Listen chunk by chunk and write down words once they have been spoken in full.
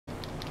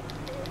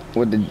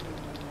What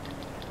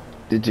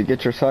did you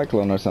get your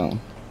cyclone or something?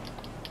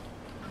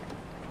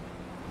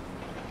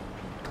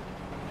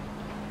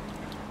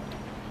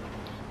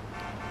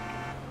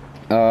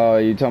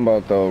 You talking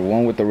about the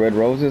one with the red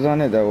roses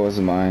on it? That was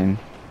mine.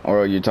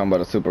 Or are you talking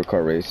about a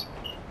supercar race?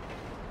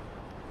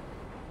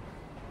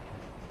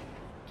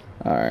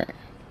 Alright.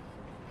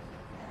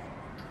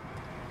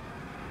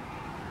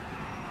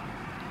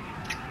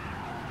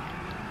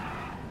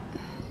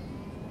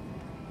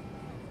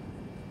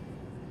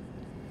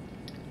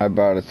 I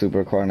bought a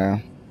supercar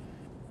now.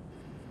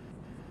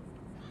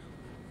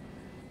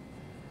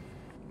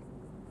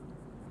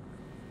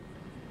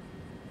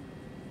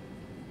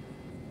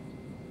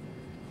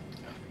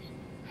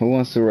 Who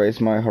wants to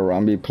race my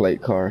Harambe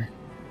plate car?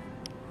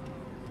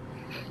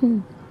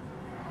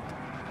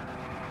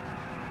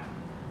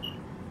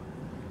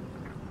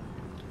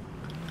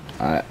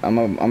 I'm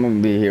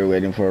gonna be here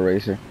waiting for a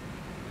racer.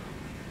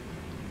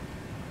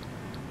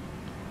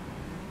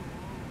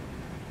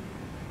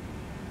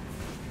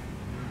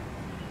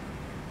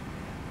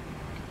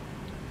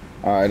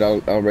 Alright,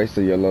 I'll race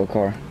the yellow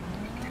car.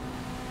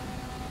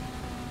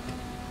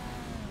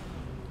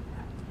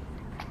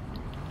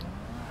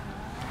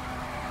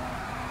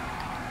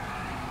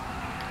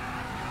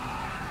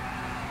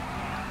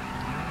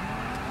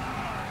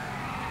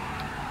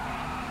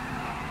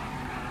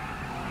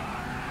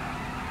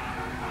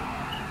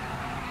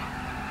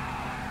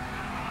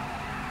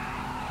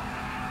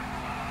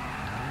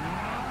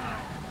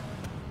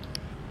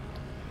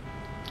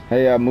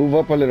 Hey, move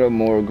up a little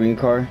more, green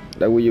car.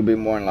 That way you'll be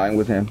more in line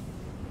with him.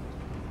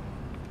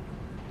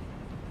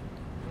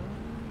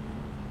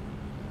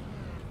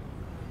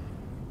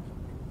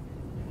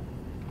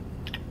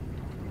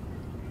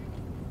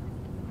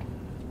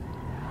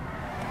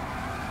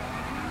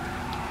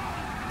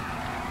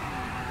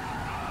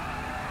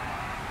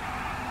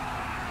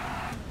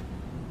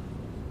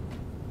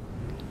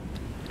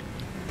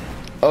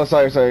 Oh,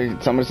 sorry.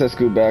 Somebody said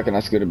scoot back and I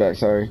scooted back,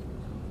 sorry.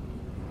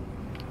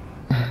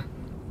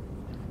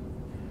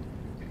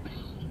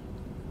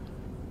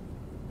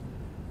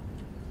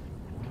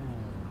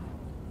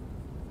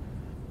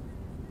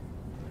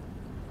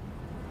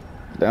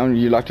 Damn,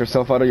 you locked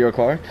yourself out of your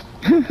car?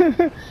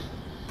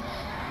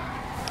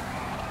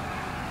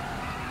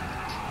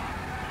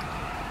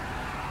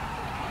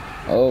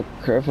 Oh,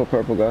 careful,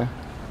 purple guy.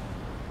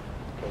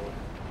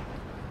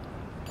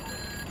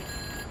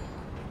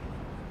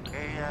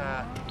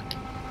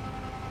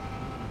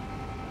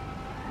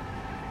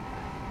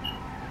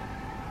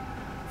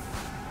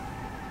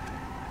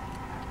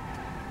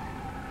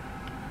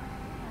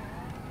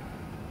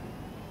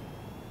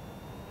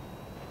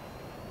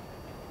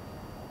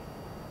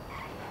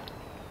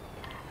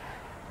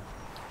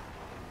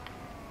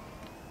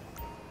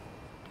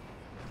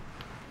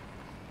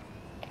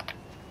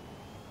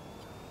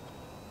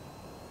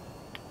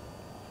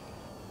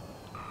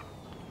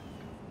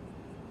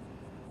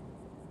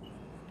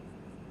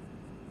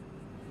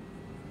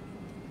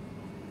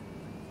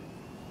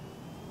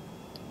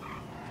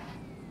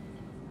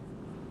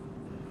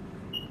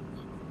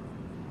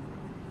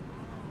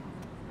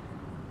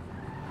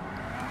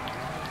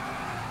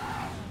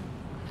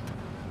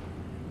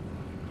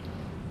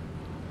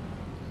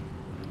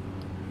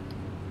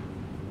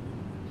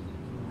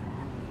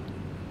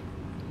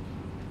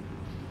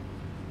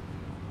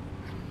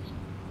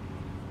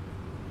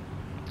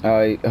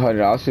 Hold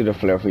on, I'll shoot a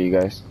flare for you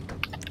guys.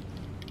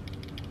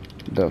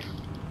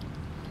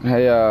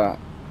 Hey,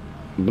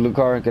 blue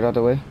car, get out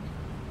the way.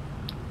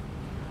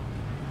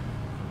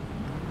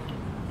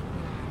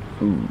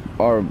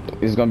 Or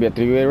it's gonna be a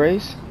three-way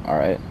race?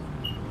 Alright.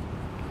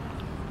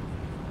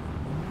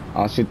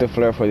 I'll shoot the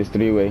flare for this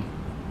three-way.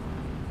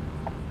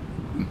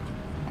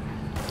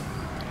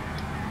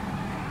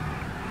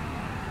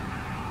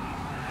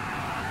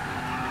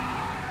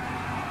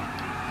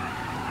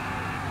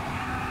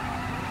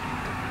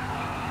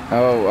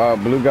 Oh,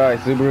 blue guy,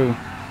 Subaru.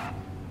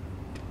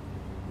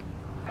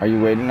 Are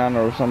you waiting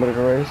on somebody to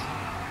race?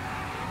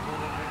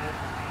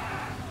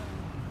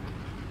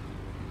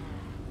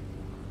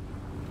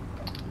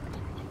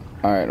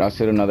 Alright, I'll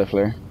shoot another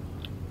flare.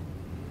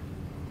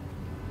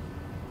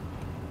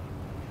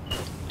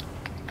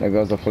 There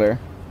goes the flare.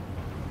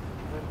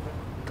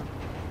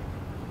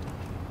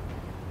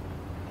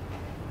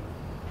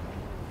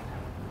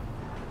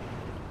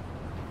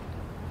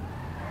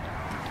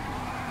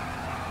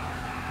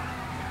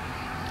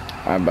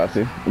 I'm about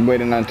to. I'm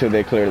waiting until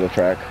they clear the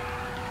track.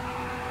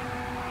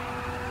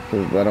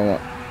 Cause I don't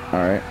want.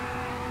 Alright.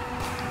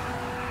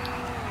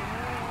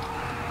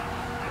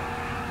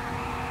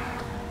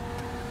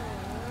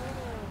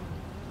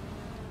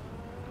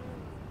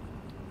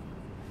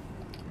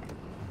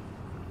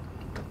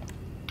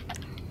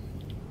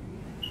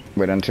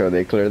 Wait until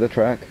they clear the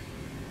track.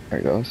 There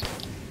it goes.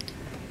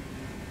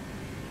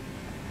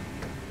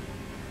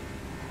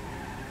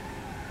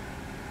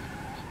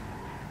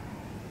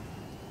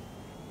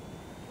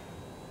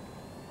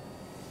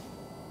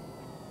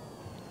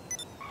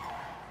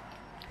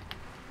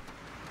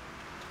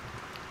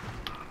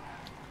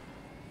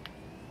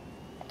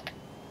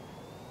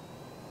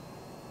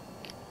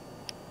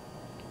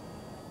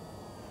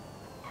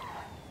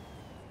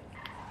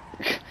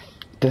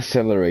 The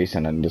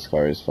acceleration on this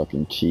car is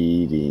fucking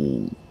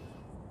cheating.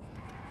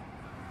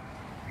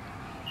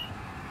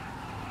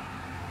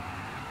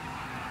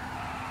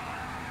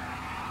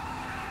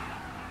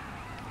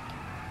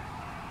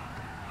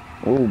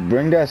 Oh,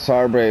 bring that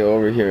Sabre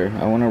over here.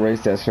 I want to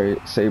race that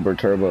Sabre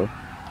Turbo.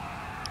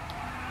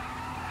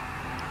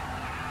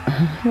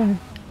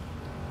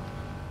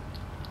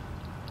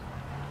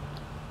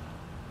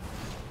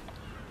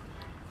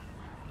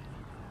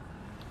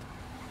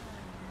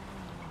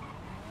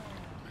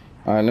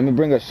 Alright, let me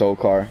bring a show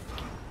car.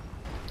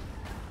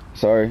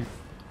 Sorry.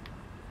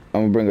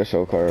 I'm gonna bring a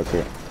show car up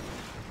here.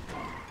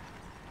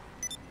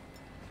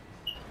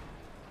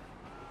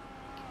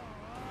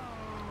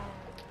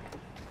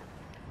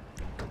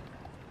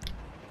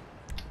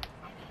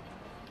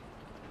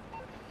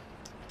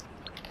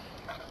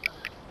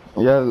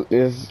 Yeah,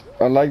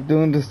 I like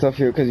doing this stuff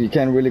here because you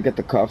can't really get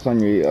the cops on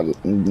you.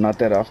 Not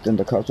that often.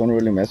 The cops don't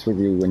really mess with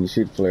you when you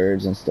shoot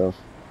flares and stuff.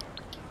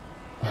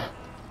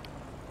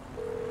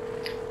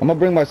 I'm gonna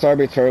bring my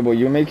Sabre Turbo.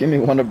 You're making me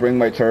want to bring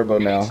my Turbo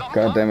now.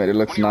 God damn it, it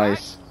looks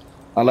nice.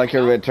 I like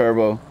your red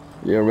Turbo.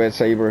 Your red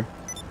Sabre.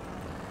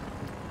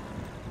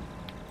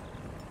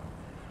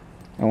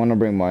 I want to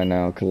bring mine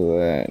now because of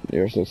that.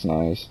 Yours looks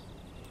nice.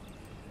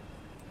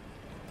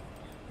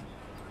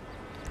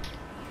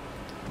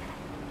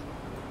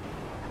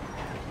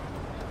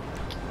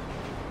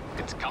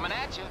 It's coming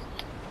at you.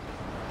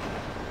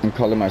 I'm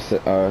calling my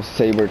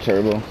Sabre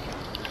Turbo.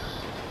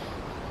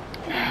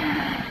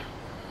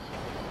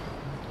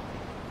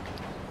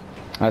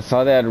 I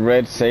saw that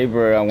red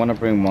Sabre. I want to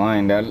bring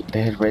mine.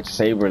 That red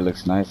Sabre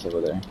looks nice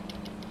over there.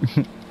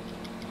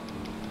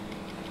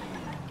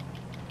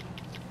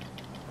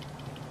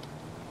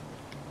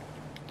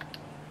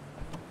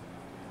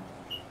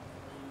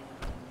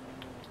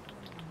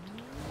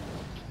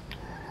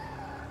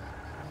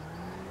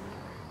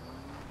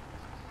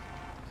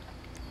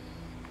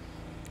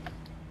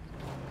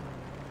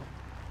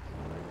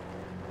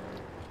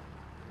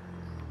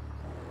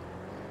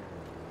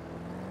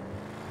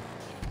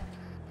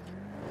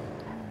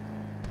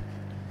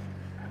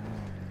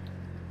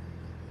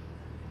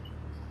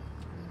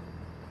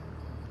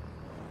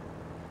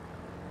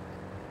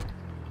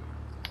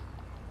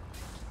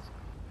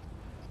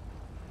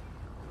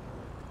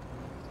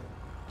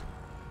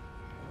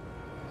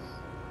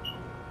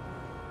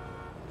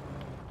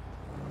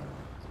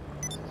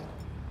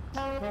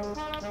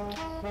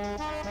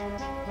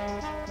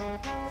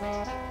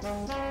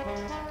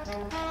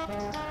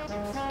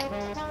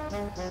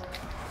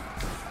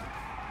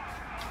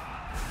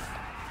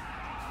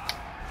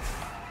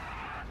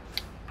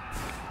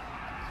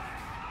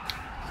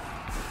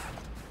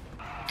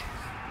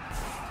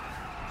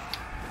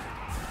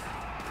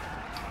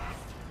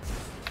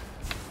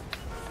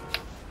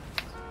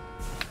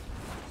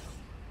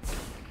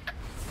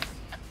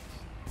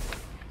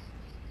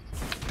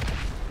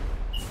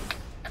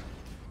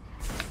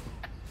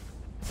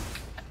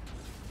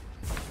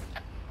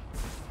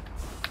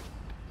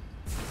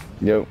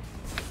 Yo.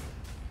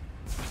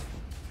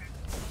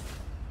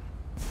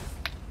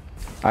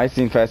 I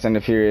seen Fast and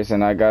the Furious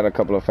and I got a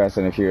couple of Fast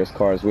and the Furious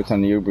cars. Which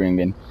one are you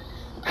bringing?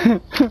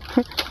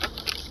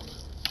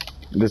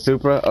 The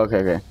Supra?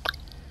 Okay.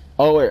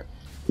 Oh wait,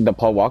 the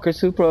Paul Walker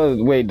Supra?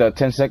 Wait, the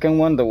 10-second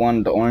one? The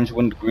orange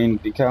one, the green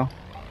decal?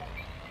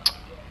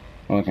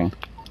 Okay.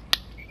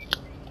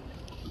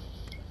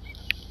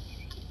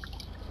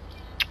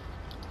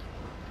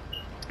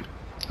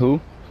 Who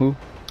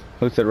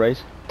said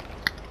race?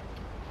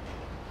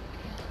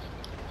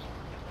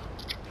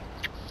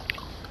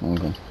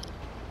 Okay.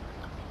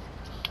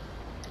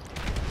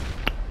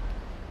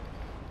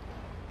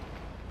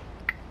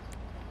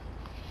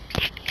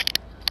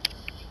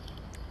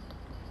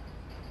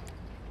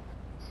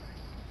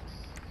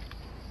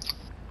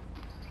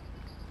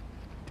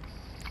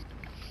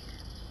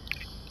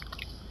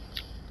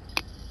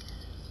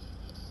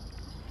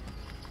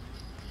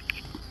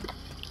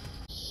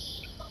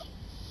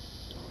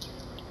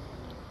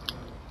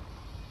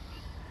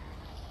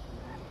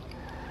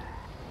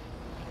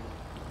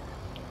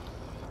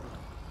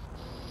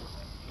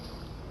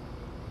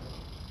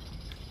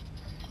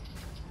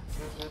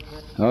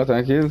 Oh,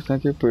 thank you,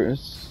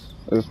 Chris.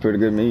 It was pretty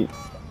good meat.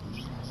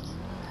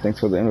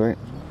 Thanks for the invite.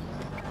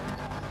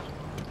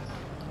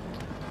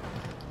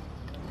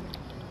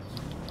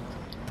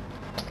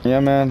 Yeah,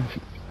 man.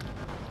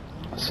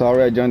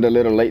 Sorry I joined a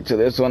little late to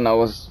this one. I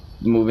was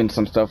moving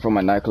some stuff from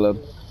my nightclub.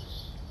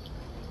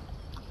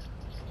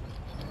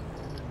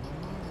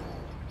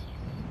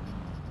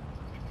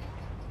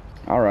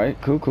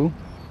 Alright, cool.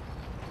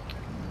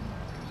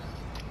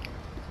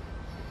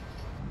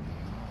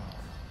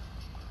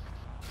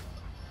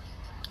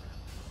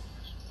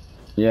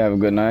 Yeah, have a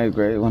good night.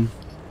 Great one.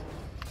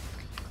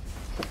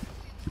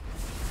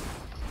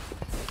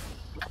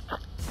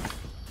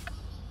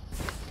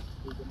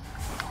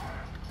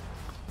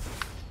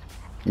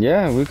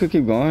 Yeah, we could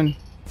keep going.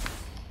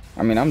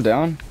 I mean, I'm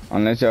down.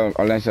 Unless y'all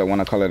want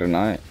to call it a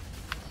night.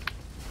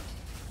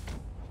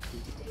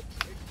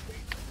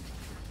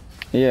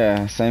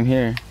 Yeah, same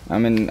here.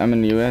 I'm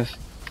in the US.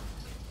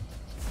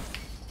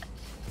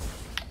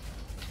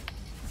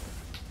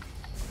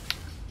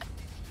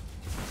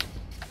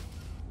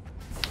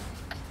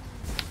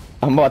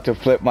 I'm about to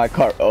flip my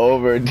car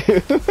over,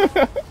 dude.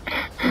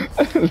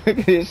 Look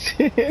at this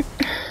shit.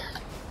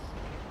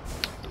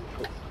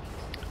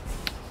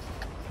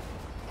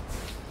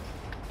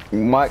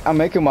 I'm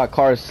making my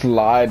car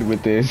slide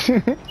with this.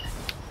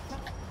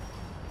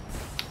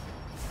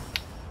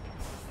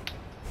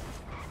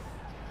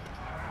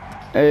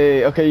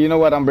 Hey, okay, you know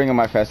what? I'm bringing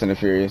my Fast and the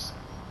Furious.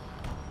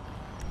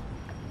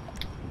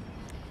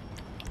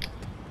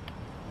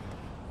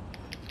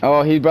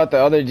 Oh, he brought the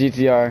other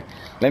GTR.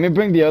 Let me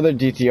bring the other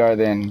GTR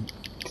then,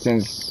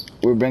 since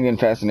we're bringing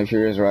Fast and the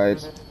Furious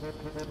rides.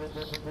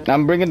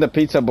 I'm bringing the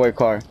Pizza Boy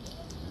car.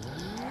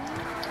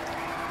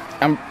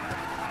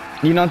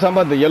 You know what I'm talking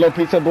about? The yellow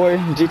Pizza Boy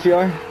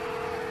GTR?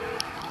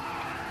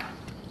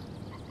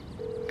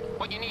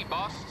 What you need,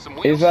 boss? Some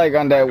wheels? It's like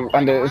on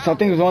the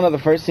something was one of the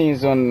first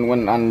scenes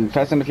when on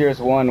Fast and the Furious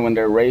 1 when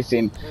they're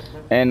racing,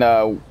 and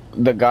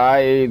the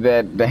guy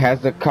that has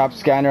the cop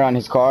scanner on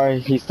his car,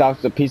 he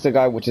stops the pizza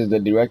guy, which is the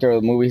director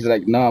of the movie. He's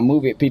like, "Nah,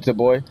 move it, Pizza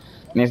Boy,"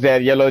 and it's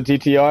that yellow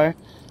GTR.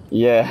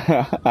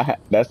 Yeah,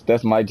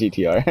 that's my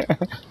GTR.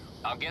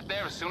 I'll get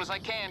there as soon as I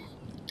can.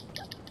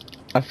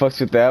 I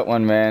fucks with that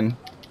one, man.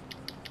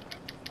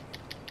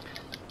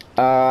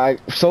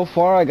 So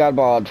far I got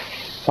about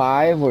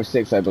 5 or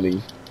 6, I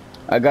believe.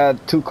 I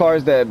got 2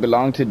 cars that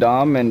belong to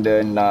Dom, and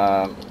then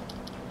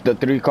the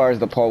 3 cars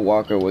that Paul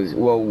Walker was.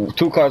 Well,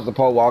 2 cars that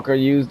Paul Walker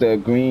used, the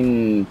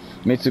green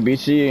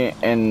Mitsubishi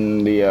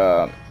and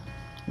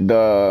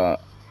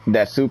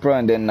that Supra,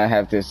 and then I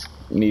have this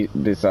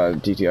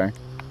GTR.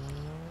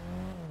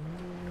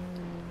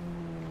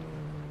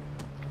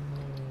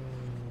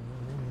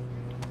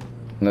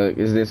 Look,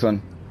 is this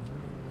one?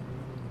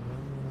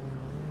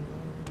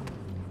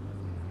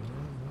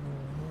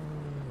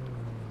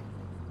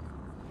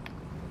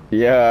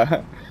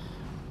 Yeah.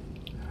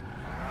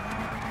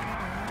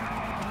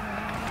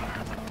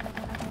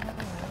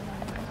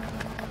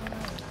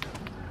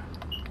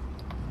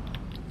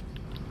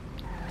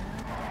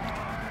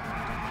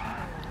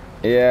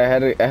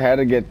 Yeah, I had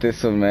to get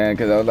this one, man,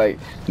 because I was like,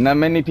 not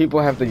many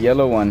people have the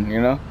yellow one,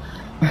 you know.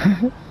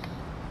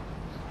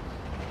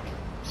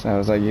 So I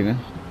was like, you know.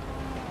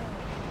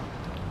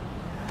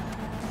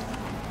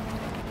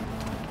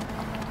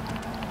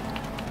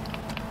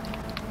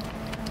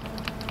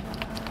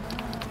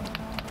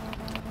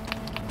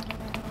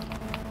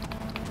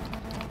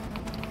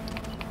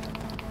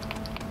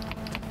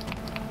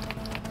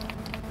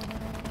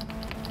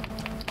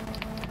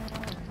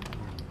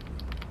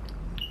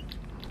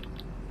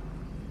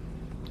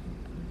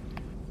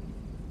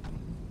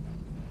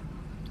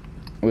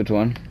 Which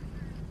one?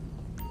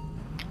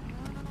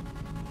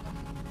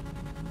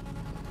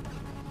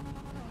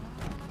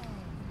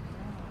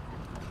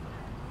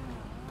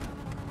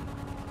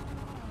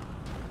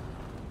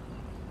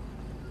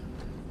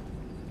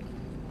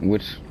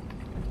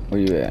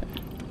 Where you at?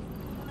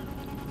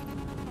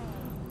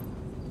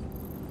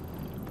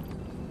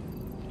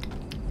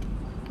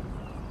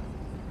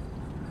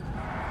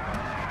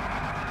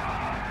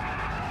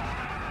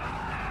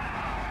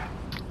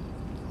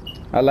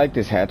 I like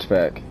this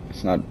hatchback.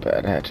 It's not a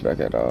bad hatchback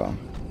at all.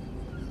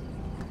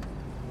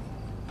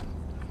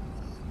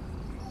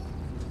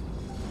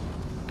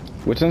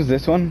 Which one's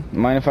this one?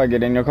 Mind if I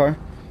get in your car?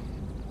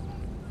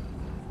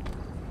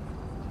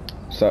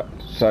 So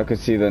I could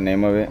see the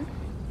name of it.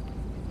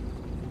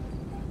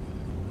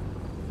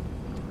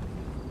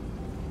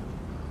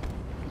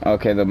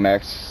 Okay, the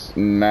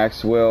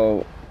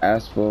Maxwell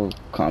Asphalt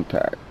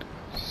Compact.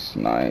 It's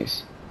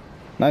nice.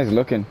 Nice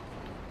looking.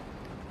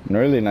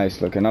 Really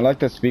nice looking. I like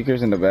the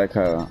speakers in the back.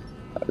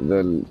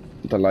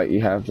 The light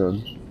you have,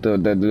 the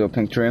little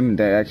pink trim,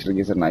 that actually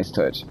gives a nice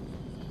touch.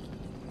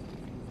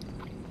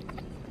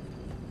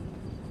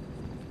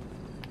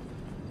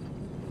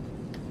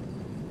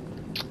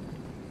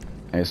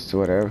 It's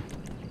whatever.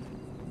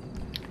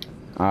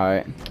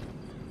 Alright.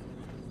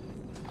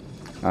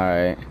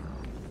 Alright.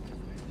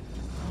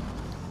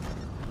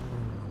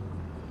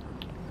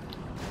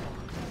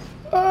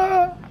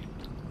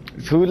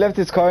 Who left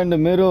his car in the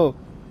middle?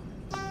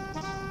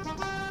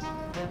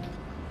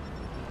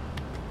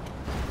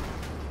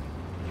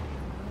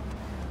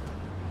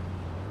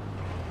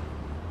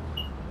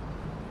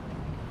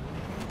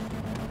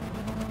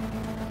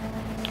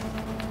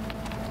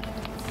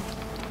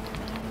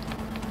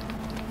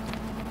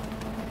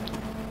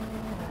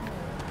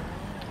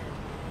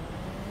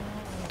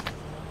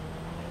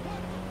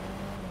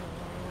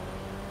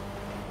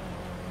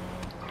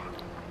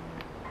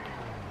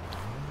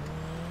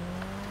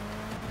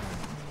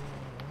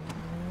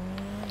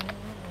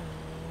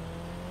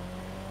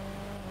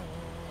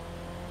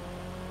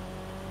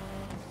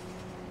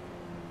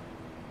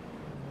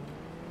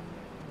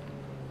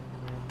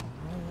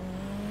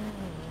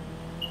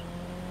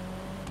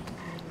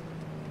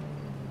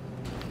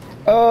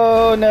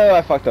 Oh no,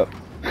 I fucked up.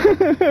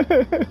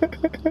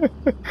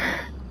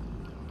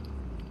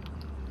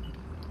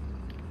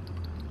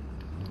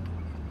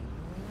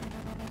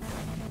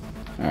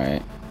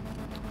 Alright,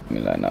 let me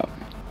line up.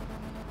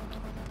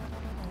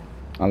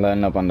 I'll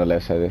line up on the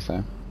left side this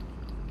time.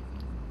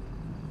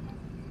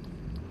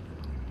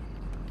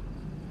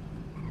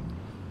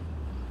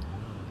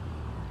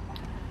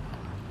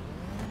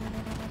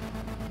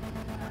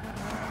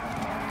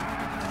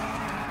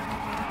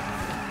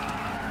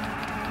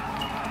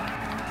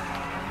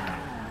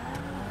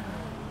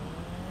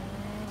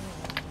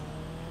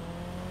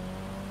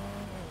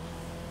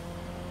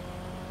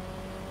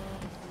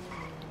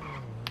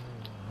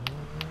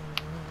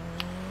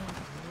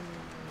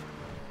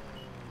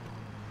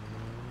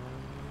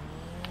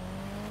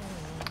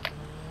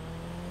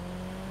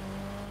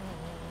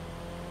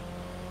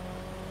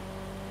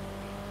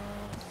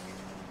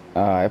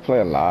 I play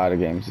a lot of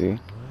games, see.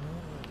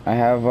 I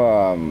have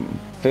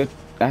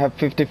I have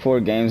 54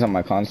 games on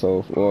my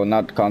console. Well,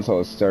 not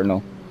console,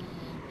 external.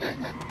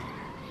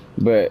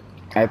 But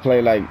I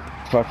play like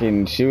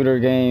fucking shooter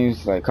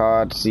games like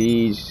COD,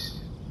 Siege,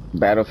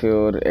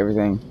 Battlefield,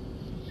 everything.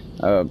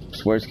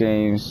 Sports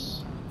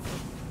games.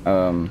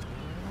 Um,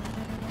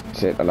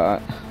 shit, a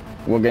lot.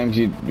 What games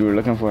you were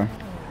looking for?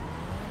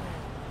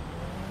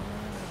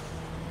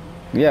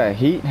 Yeah,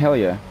 Heat, hell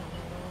yeah.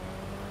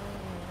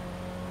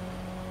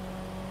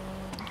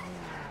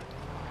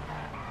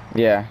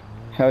 Yeah,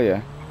 hell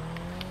yeah.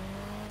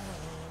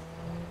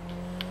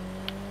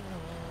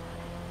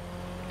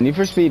 Need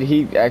for Speed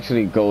Heat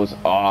actually goes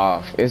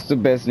off. It's the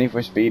best Need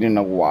for Speed in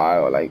a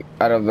while. Like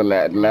out of the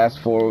last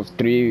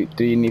three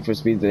Need for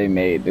Speeds they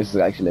made, this is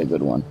actually a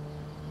good one.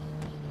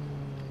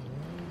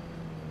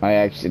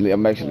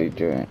 I'm actually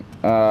doing.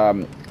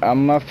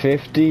 I'm a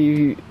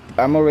 50.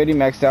 I'm already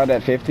maxed out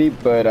at 50,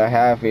 but I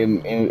have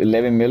in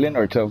 11 million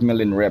or 12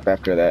 million rep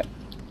after that.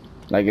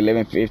 Like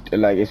 50,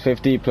 like it's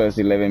 50 plus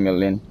 11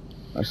 million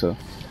or so.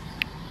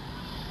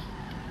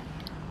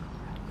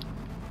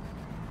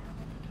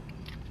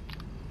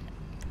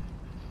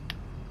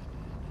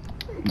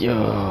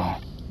 Yo.